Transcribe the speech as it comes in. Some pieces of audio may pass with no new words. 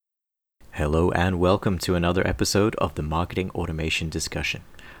Hello and welcome to another episode of the Marketing Automation Discussion.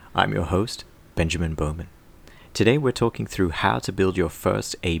 I'm your host, Benjamin Bowman. Today we're talking through how to build your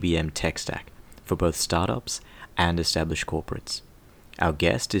first ABM tech stack for both startups and established corporates. Our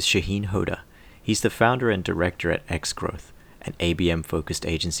guest is Shahin Hoda. He's the founder and director at Xgrowth, an ABM-focused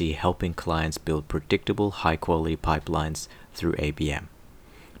agency helping clients build predictable, high-quality pipelines through ABM.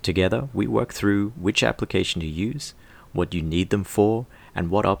 Together, we work through which application to use, what you need them for, and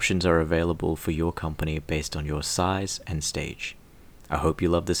what options are available for your company based on your size and stage. I hope you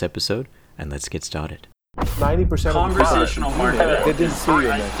love this episode, and let's get started. 90% conversational of marketing they didn't see you,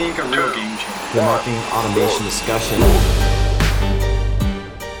 I think a real game changer. The Marketing Automation Discussion.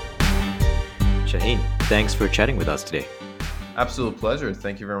 Shahin, thanks for chatting with us today. Absolute pleasure.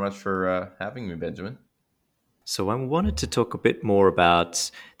 Thank you very much for having me, Benjamin. So I wanted to talk a bit more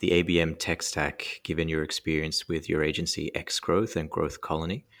about the ABM tech stack, given your experience with your agency Xgrowth and Growth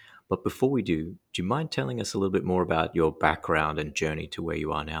Colony. But before we do you mind telling us a little bit more about your background and journey to where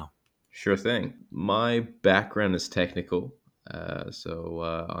you are now? Sure thing. My background is technical.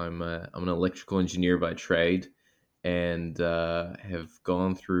 I'm an electrical engineer by trade and have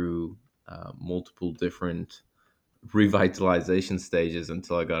gone through multiple different revitalization stages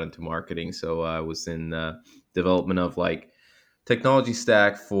until I got into marketing. So I was in development of technology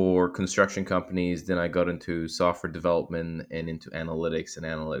stack for construction companies. Then I got into software development and into analytics, and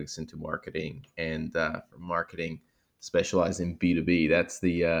analytics into marketing, and from marketing specialize in B2B. That's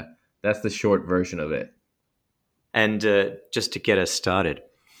the short version of it. And just to get us started,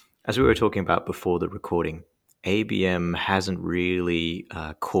 as we were talking about before the recording, ABM hasn't really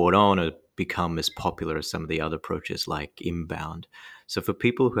caught on or become as popular as some of the other approaches like inbound. So for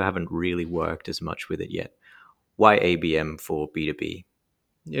people who haven't really worked as much with it yet, why ABM for B2B?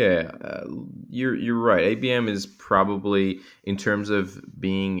 Yeah, you're right. ABM is probably, in terms of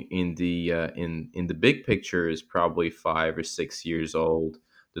being in the big picture, is probably 5 or 6 years old.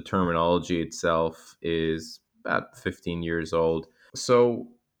 The terminology itself is about 15 years old. So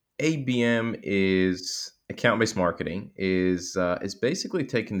ABM is account-based marketing is basically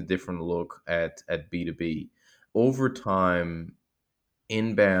taking a different look at B2B. Over time,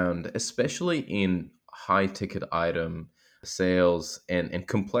 inbound, especially in high ticket item sales and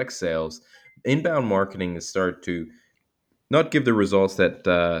complex sales, inbound marketing has started to not give the results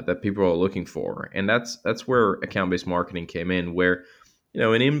that people are looking for, and that's where account based marketing came in. Where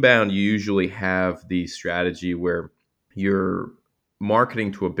in inbound you usually have the strategy where you're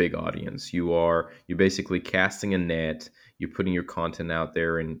marketing to a big audience. You're basically casting a net. You're putting your content out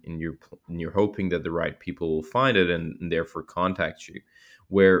there, and you're hoping that the right people will find it and therefore contact you.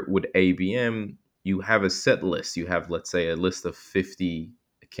 Where with ABM, you have a set list. You have, let's say, a list of 50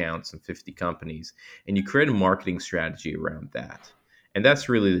 accounts and 50 companies, and you create a marketing strategy around that. And that's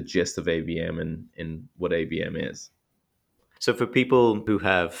really the gist of ABM and what ABM is. So for people who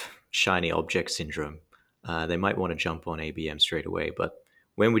have shiny object syndrome, they might want to jump on ABM straight away. But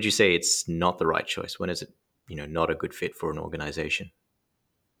when would you say it's not the right choice? When is it, not a good fit for an organization?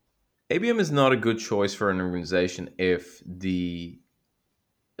 ABM is not a good choice for an organization if the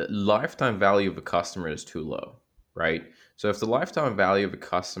lifetime value of a customer is too low, right? So if the lifetime value of a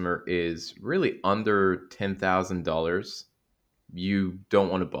customer is really under $10,000, you don't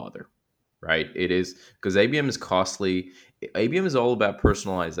want to bother, right? It is because ABM is costly. ABM is all about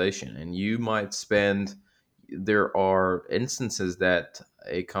personalization, and you might spend. There are instances that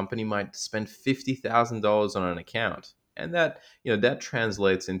a company might spend $50,000 on an account, and that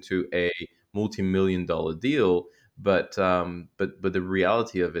translates into a multi-million-dollar deal. But the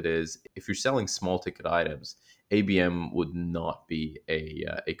reality of it is, if you're selling small ticket items, ABM would not be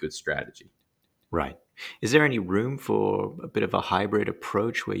a good strategy. Right. Is there any room for a bit of a hybrid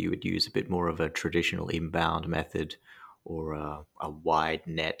approach where you would use a bit more of a traditional inbound method or a wide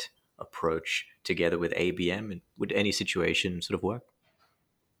net approach together with ABM? And would any situation sort of work?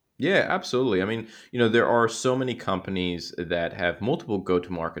 Yeah, absolutely. I mean, there are so many companies that have multiple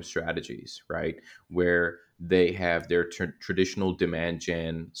go-to-market strategies, right? Where they have their traditional demand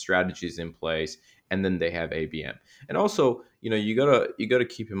gen strategies in place, and then they have ABM. And also, you gotta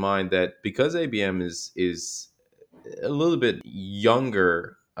keep in mind that because ABM is a little bit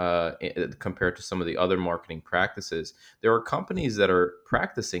younger compared to some of the other marketing practices, there are companies that are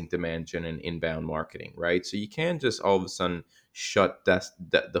practicing demand gen and inbound marketing, right? So you can't just all of a sudden shut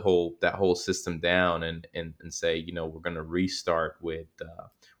that whole system down and say, we're going to restart with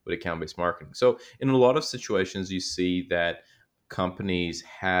account based marketing. So in a lot of situations, you see that companies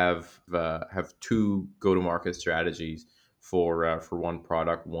have two go to market strategies for one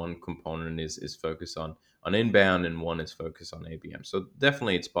product. One component is focused on inbound, and one is focused on ABM. So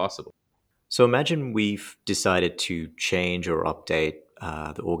definitely it's possible. So imagine we've decided to change or update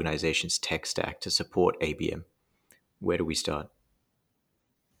the organization's tech stack to support ABM. Where do we start?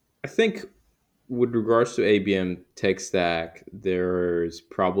 I think with regards to ABM tech stack, there's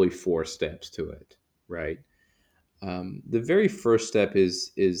probably four steps to it, right? The very first step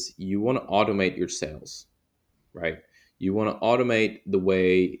is you want to automate your sales, right? You want to automate the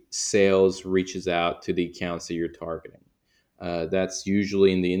way sales reaches out to the accounts that you're targeting. That's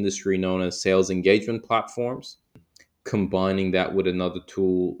usually in the industry known as sales engagement platforms. Combining that with another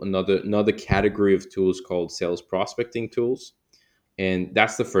tool, another category of tools called sales prospecting tools, and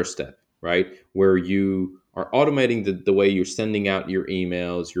that's the first step, right? Where you are automating the way you're sending out your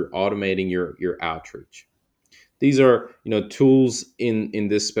emails, you're automating your outreach. These are tools in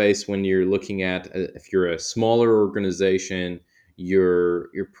this space. When you're looking at if you're a smaller organization, you're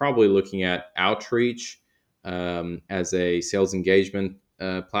probably looking at outreach as a sales engagement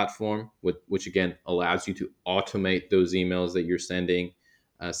platform, which again allows you to automate those emails that you're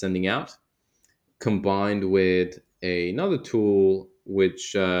sending out, combined with another tool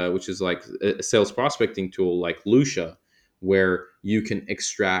which is like a sales prospecting tool like Lucia, where you can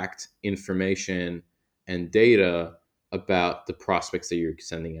extract information and data about the prospects that you're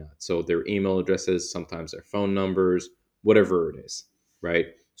sending out. So their email addresses, sometimes their phone numbers, whatever it is, right?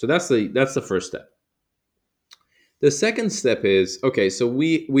 So that's the first step. The second step is, okay, so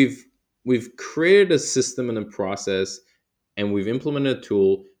we've created a system and a process, and we've implemented a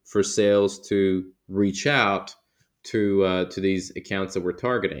tool for sales to reach out to these accounts that we're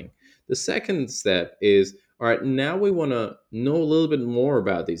targeting. The second step is, all right, now we want to know a little bit more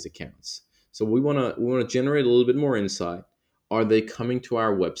about these accounts. So we want to generate a little bit more insight. Are they coming to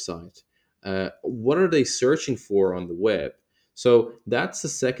our website? What are they searching for on the web? So that's the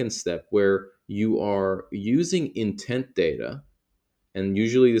second step, where you are using intent data, and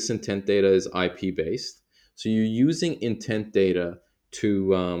usually this intent data is IP based. So you're using intent data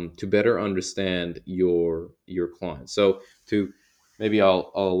to better understand your client. So to maybe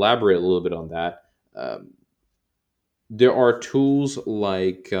I'll elaborate a little bit on that. There are tools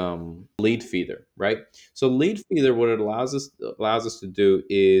like lead feeder, right? So lead feeder, what it allows us to do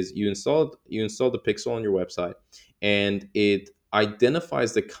is you install the pixel on your website, and it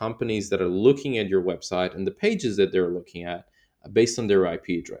identifies the companies that are looking at your website and the pages that they're looking at based on their IP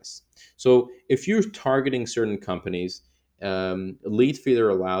address. So if you're targeting certain companies, lead feeder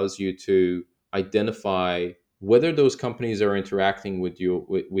allows you to identify whether those companies are interacting with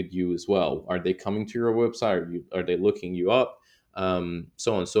you as well. Are they coming to your website? Are they looking you up?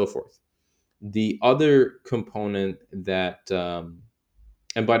 So on and so forth. The other component that,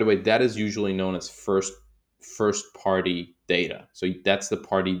 and by the way, that is usually known as first party data. So that's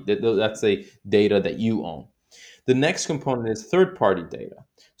the data that you own. The next component is third party data.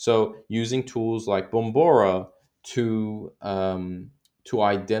 So using tools like Bombora to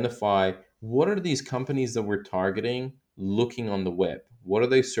identify what are these companies that we're targeting looking on the web. What are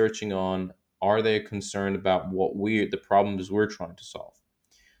they searching on? Are they concerned about the problems we're trying to solve?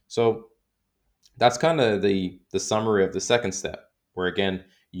 So that's kind of the summary of the second step, where again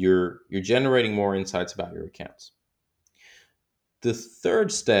you're generating more insights about your accounts. The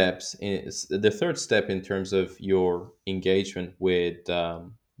third step in terms of your engagement with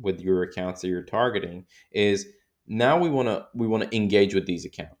your accounts that you're targeting is, now we want to engage with these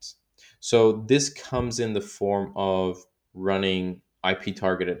accounts. So this comes in the form of running IP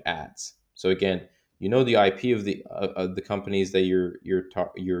targeted ads. So again, the IP of the companies that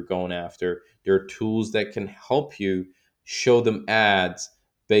you're going after. There are tools that can help you show them ads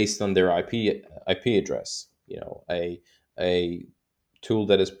based on their IP address. A tool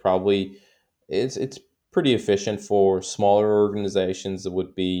that is probably, it's pretty efficient for smaller organizations. It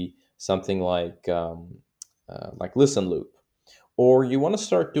would be something like Listen Loop. Or you want to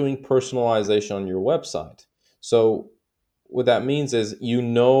start doing personalization on your website. So what that means is,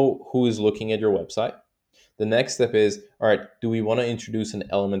 who is looking at your website. The next step is, all right, do we want to introduce an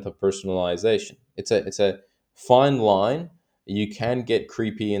element of personalization? It's a fine line. You can get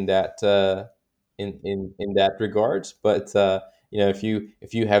creepy in that in that regards, but if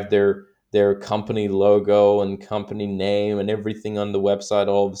you have their company logo and company name and everything on the website,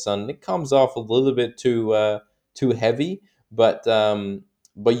 all of a sudden it comes off a little bit too heavy. But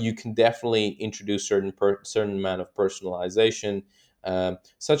you can definitely introduce certain amount of personalization,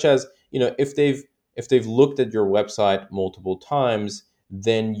 such as, if they've looked at your website multiple times,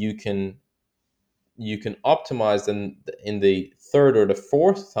 then you can optimize them. In the third or the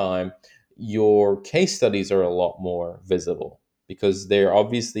fourth time, your case studies are a lot more visible, because they're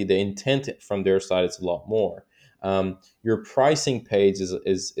obviously, the intent from their side is a lot more. Your pricing page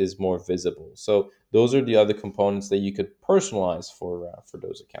is more visible. So those are the other components that you could personalize for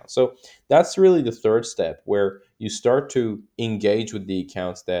those accounts. So that's really the third step, where you start to engage with the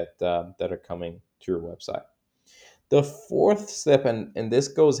accounts that are coming to your website. The fourth step, and this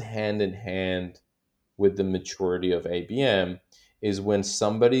goes hand in hand with the maturity of ABM, is when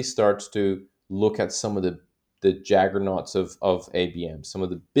somebody starts to look at some of the juggernauts of ABM, some of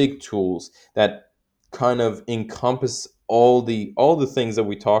the big tools that kind of encompass all the things that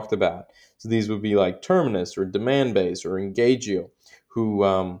we talked about. So these would be like Terminus or Demandbase or Engagio, who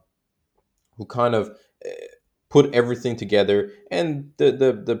who kind of put everything together, and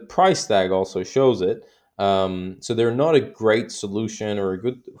the price tag also shows it. So they're not a great solution, or a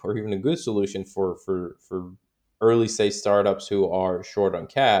good, or even a good solution for early stage startups who are short on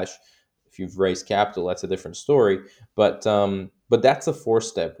cash. If you've raised capital, that's a different story. But that's a fourth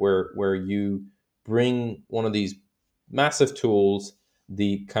step, where you bring one of these massive tools,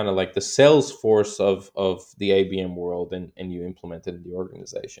 the kind of like the Salesforce of the ABM world, and you implement it in the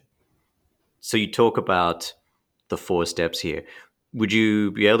organization. So you talk about the four steps here. Would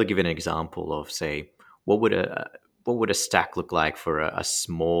you be able to give an example of, say, what would a stack look like for a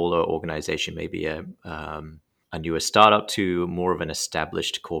smaller organization, maybe a newer startup to more of an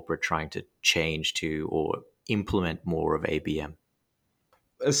established corporate trying to change to or implement more of ABM?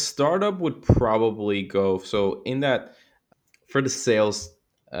 A startup would probably go, so in that, for the sales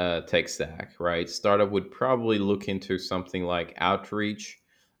tech stack, right? Startup would probably look into something like Outreach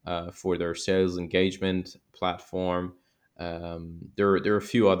for their sales engagement platform. There are a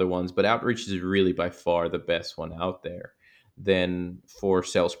few other ones, but Outreach is really by far the best one out there. Then for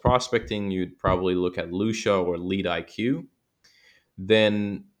sales prospecting, you'd probably look at Lucia or Lead IQ.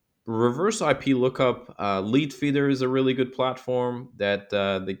 Then reverse IP lookup, Lead Feeder is a really good platform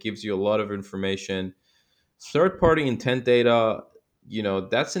that gives you a lot of information. Third party intent data,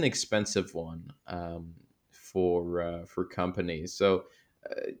 that's an expensive one for companies. So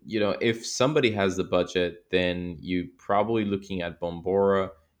if somebody has the budget, then you probably looking at Bombora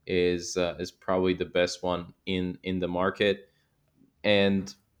is probably the best one in the market.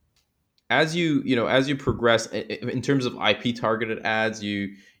 And as you progress in terms of IP targeted ads,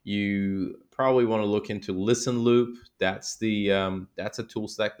 you probably want to look into Listen Loop. That's a tool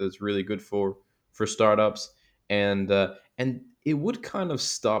stack that's really good for startups, and it would kind of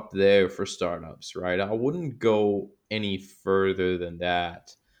stop there for startups, right? I wouldn't go any further than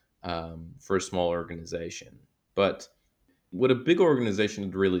that for a small organization. But with a big organization,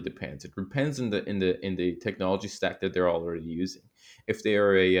 it really depends. It depends in the technology stack that they're already using. If they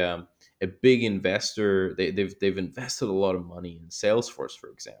are a big investor, they've invested a lot of money in Salesforce, for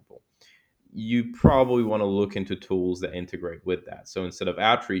example. You probably want to look into tools that integrate with that. So instead of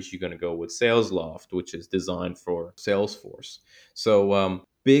Outreach, you're going to go with SalesLoft, which is designed for Salesforce. So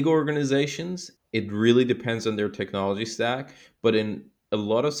big organizations, it really depends on their technology stack. But in a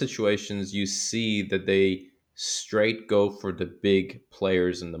lot of situations, you see that they straight go for the big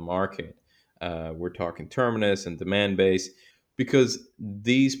players in the market. We're talking Terminus and Demandbase, because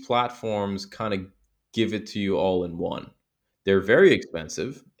these platforms kind of give it to you all in one. They're very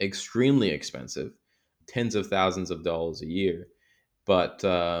expensive, extremely expensive, tens of thousands of dollars a year, but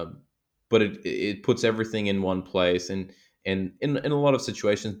it puts everything in one place. And in a lot of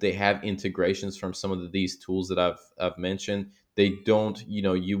situations, they have integrations from some of these tools that I've mentioned. They don't,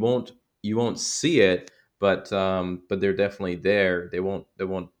 you won't see it, but they're definitely there. They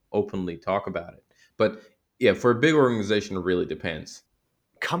won't openly talk about it. But yeah, for a big organization, it really depends.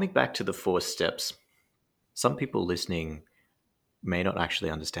 Coming back to the four steps, some people listening may not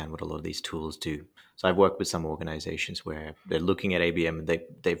actually understand what a lot of these tools do. So I've worked with some organizations where they're looking at ABM and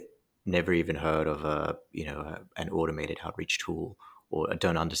they've never even heard of an automated outreach tool or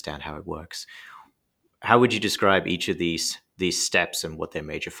don't understand how it works. How would you describe each of these steps and what their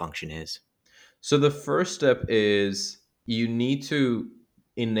major function is? So the first step is you need to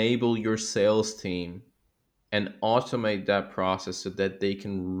enable your sales team and automate that process so that they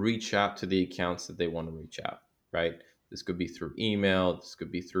can reach out to the accounts that they want to reach out, right? This could be through email, this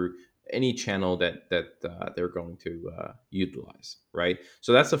could be through any channel that they're going to utilize, right?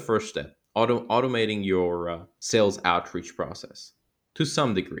 So that's the first step, automating your sales outreach process to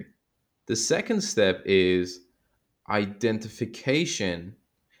some degree. The second step is identification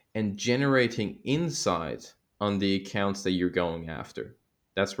and generating insight on the accounts that you're going after.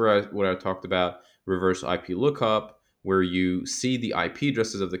 That's what I talked about, reverse IP lookup, where you see the IP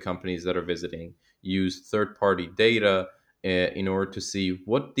addresses of the companies that are visiting, use third party data in order to see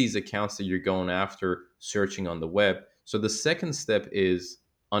what these accounts that you're going after searching on the web. So the second step is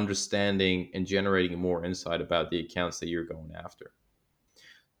understanding and generating more insight about the accounts that you're going after.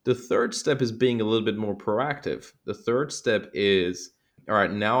 The third step is being a little bit more proactive. The third step is, all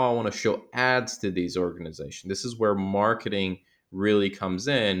right, now I want to show ads to these organizations. This is where marketing really comes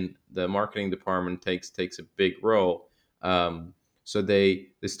in. The marketing department takes a big role. So they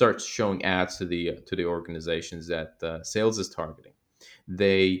start showing ads to the organizations that sales is targeting.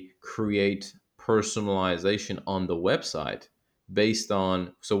 They create personalization on the website based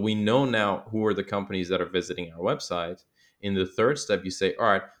on, so we know now who are the companies that are visiting our website. In the third step, you say, all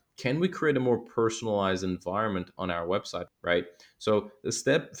right, can we create a more personalized environment on our website, right? So the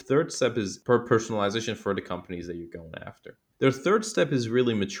third step is personalization for the companies that you're going after. The third step is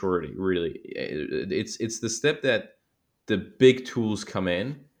really maturity. Really, it's the step that the big tools come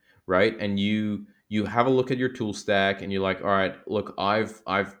in, right? And you have a look at your tool stack and you're like, all right, look,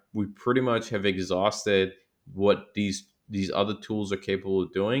 we pretty much have exhausted what these other tools are capable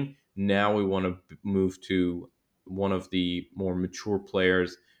of doing. Now we want to move to one of the more mature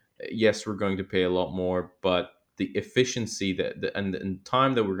players. Yes, we're going to pay a lot more, but the efficiency and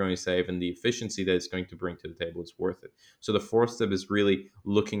time that we're going to save and the efficiency that it's going to bring to the table is worth it. So the fourth step is really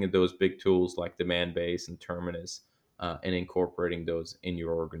looking at those big tools like Demand Base and Terminus, and incorporating those in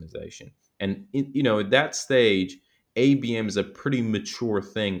your organization. And at that stage, ABM is a pretty mature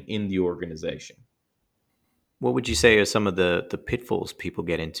thing in the organization. What would you say are some of the pitfalls people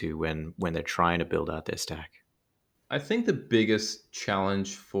get into when they're trying to build out their stack? I think the biggest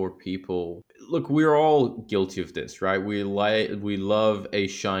challenge for people, look, we're all guilty of this, right? We love a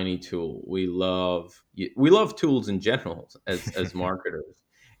shiny tool. We love tools in general as marketers.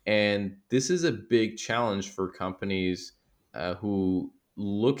 And this is a big challenge for companies who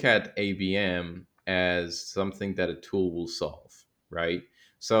look at ABM as something that a tool will solve, right?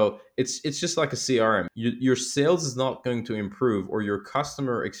 So it's just like a CRM. Your sales is not going to improve, or your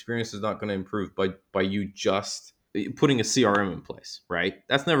customer experience is not going to improve by you just putting a CRM in place, right?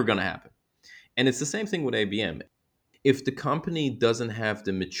 That's never going to happen. And it's the same thing with ABM. If the company doesn't have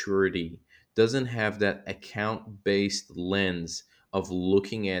the maturity, doesn't have that account based lens of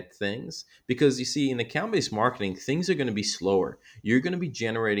looking at things, because you see, in account based marketing, things are going to be slower. You're going to be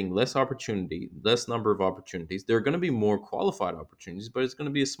generating less opportunity, less number of opportunities. There are going to be more qualified opportunities, but it's going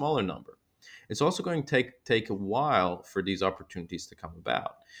to be a smaller number. It's also going to take a while for these opportunities to come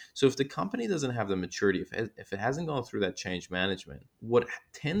about. So if the company doesn't have the maturity, if it hasn't gone through that change management, what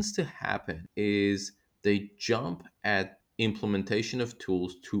tends to happen is they jump at implementation of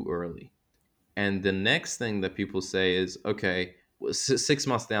tools too early. And the next thing that people say is, okay, 6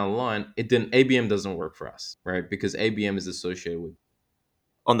 months down the line, it didn't ABM doesn't work for us, right? Because ABM is associated with.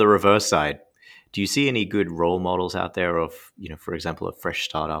 On the reverse side, do you see any good role models out there of, for example, a fresh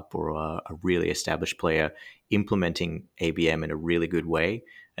startup or a really established player implementing ABM in a really good way?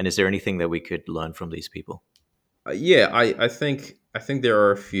 And is there anything that we could learn from these people? Yeah, I think there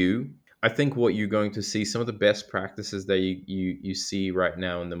are a few. I think what you're going to see, some of the best practices that you see right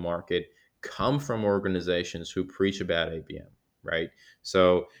now in the market come from organizations who preach about ABM, right?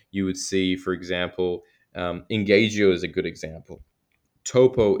 So you would see, for example, Engagio is a good example.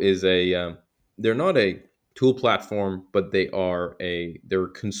 Topo is they're not a tool platform, but they're a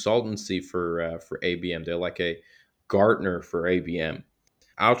consultancy for ABM. They're like a Gartner for ABM.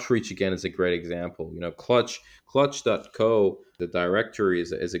 Outreach again is a great example. Clutch.co, the directory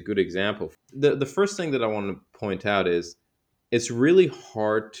is a good example. The first thing that I want to point out is it's really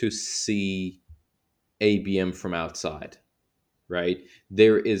hard to see ABM from outside, right?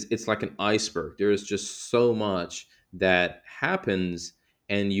 It's like an iceberg. There is just so much that happens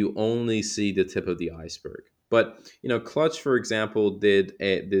and you only see the tip of the iceberg. But Clutch, for example, did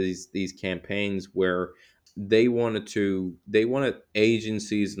these campaigns where they wanted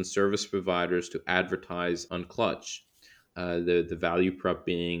agencies and service providers to advertise on Clutch. The value prop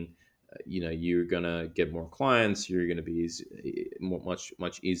being, you're gonna get more clients, you're gonna be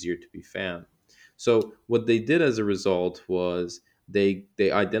much easier to be found. So what they did as a result was they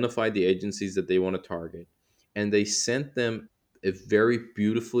identified the agencies that they want to target, and they sent them a very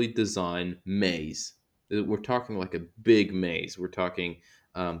beautifully designed maze. We're talking like a big maze. We're talking,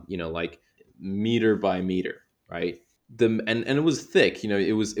 like meter by meter, right? And it was thick.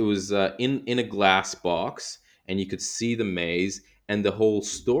 It was in a glass box, and you could see the maze. And the whole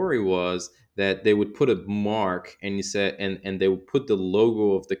story was that they would put a mark, and you said, and they would put the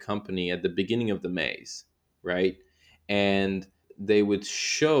logo of the company at the beginning of the maze, right? And they would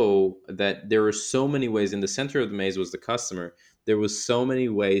show that there were so many ways. In the center of the maze was the customer. There was so many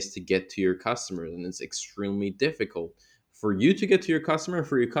ways to get to your customer, and it's extremely difficult for you to get to your customer,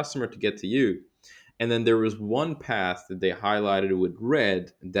 for your customer to get to you. And then there was one path that they highlighted with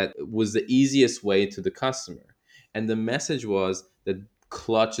red that was the easiest way to the customer. And the message was that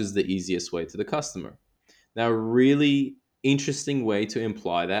clutch is the easiest way to the customer. Now, really interesting way to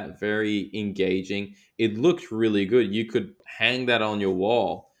imply that, very engaging. It looked really good. You could hang that on your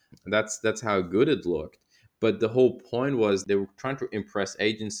wall. That's how good it looked. But the whole point was they were trying to impress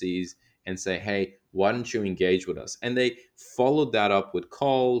agencies and say, "Hey, why don't you engage with us?" And they followed that up with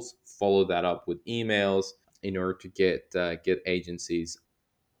calls, followed that up with emails in order to get agencies.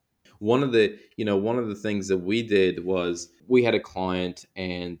 One of the things that we did was we had a client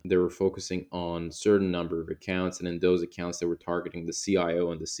and they were focusing on certain number of accounts, and in those accounts they were targeting the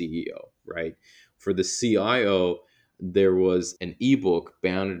CIO and the CEO, right? For the CIO, there was an ebook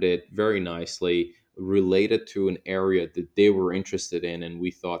bounded it very nicely related to an area that they were interested in, and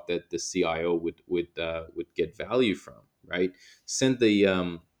we thought that the CIO would get value from, right? Send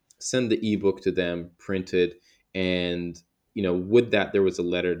the ebook to them, printed, and with that there was a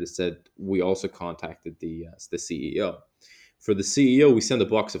letter that said we also contacted the CEO. For the CEO, we sent a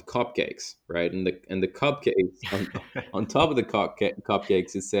box of cupcakes, right? And the cupcakes on top of the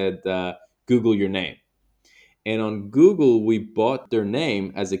cupcakes it said Google your name. And on Google, we bought their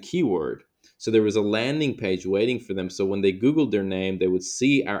name as a keyword. So there was a landing page waiting for them. So when they Googled their name, they would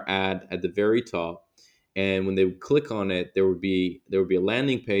see our ad at the very top. And when they would click on it, there would be a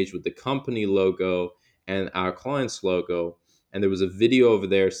landing page with the company logo and our client's logo. And there was a video over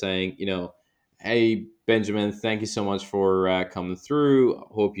there saying, "Hey Benjamin, thank you so much for coming through.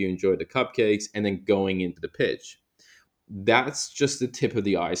 Hope you enjoyed the cupcakes," and then going into the pitch. That's just the tip of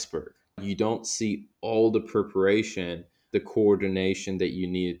the iceberg. You don't see all the preparation, the coordination that you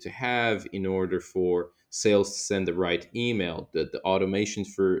needed to have in order for sales to send the right email, the automations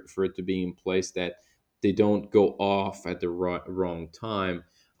for it to be in place that they don't go off at the wrong time.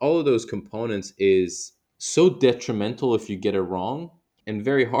 All of those components is so detrimental if you get it wrong and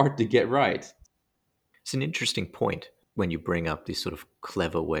very hard to get right. It's an interesting point when you bring up these sort of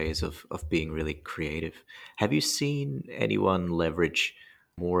clever ways of being really creative. Have you seen anyone leverage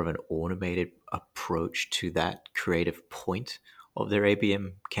more of an automated approach to that creative point of their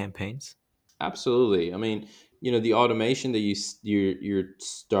ABM campaigns? Absolutely. I mean, the automation that you're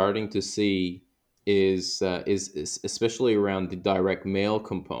starting to see is especially around the direct mail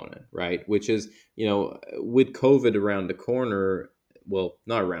component, right? Which is, with COVID around the corner, well,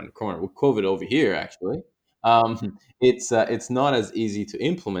 not around the corner, with COVID over here actually, it's not as easy to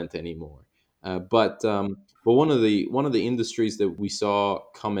implement anymore. But one of the industries that we saw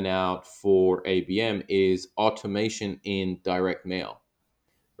coming out for ABM is automation in direct mail,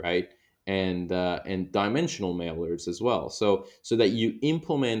 right? And dimensional mailers as well. So that you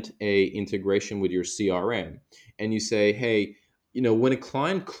implement a integration with your CRM, and you say, hey, when a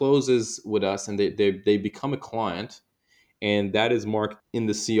client closes with us and they become a client, and that is marked in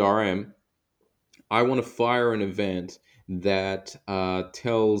the CRM, I want to fire an event that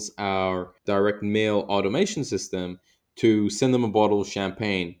tells our direct mail automation system to send them a bottle of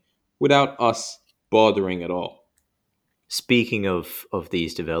champagne without us bothering at all. Speaking of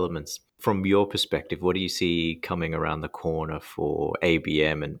these developments, from your perspective, what do you see coming around the corner for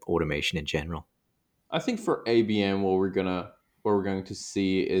ABM and automation in general? I think for ABM, what we're going to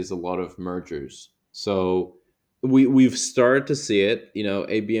see is a lot of mergers. So we've started to see it.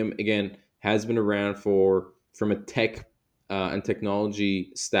 ABM again has been around for from a tech and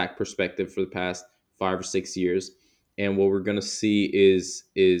technology stack perspective for the past 5 or 6 years, and what we're going to see is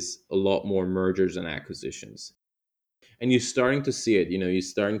a lot more mergers and acquisitions. And you're starting to see it. You're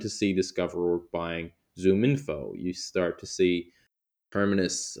starting to see Discover buying Zoom Info. You start to see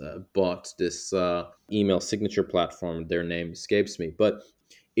Terminus bought this email signature platform. Their name escapes me, but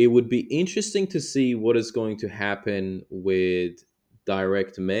it would be interesting to see what is going to happen with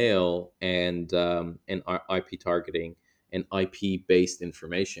direct mail and IP targeting and IP based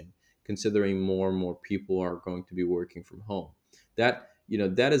information, considering more and more people are going to be working from home. That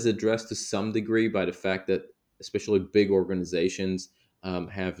is addressed to some degree by the fact that especially big organizations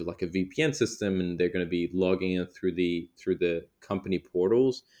have like a VPN system, and they're going to be logging in through the company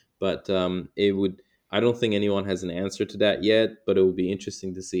portals. But it would. I don't think anyone has an answer to that yet, but it will be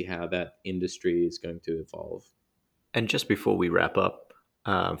interesting to see how that industry is going to evolve. And just before we wrap up,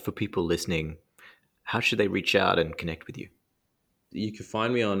 for people listening, how should they reach out and connect with you? You can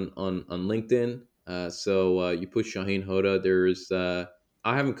find me on LinkedIn. So you put Shahin Hoda.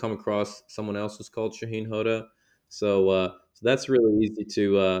 I haven't come across someone else who's called Shahin Hoda, so that's really easy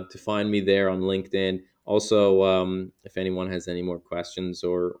to find me there on LinkedIn. Also, if anyone has any more questions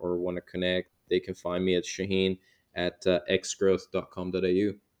or want to connect, they can find me at Shahin at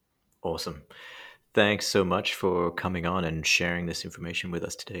xgrowth.com.au. Awesome. Thanks so much for coming on and sharing this information with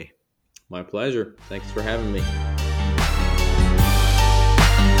us today. My pleasure. Thanks for having me.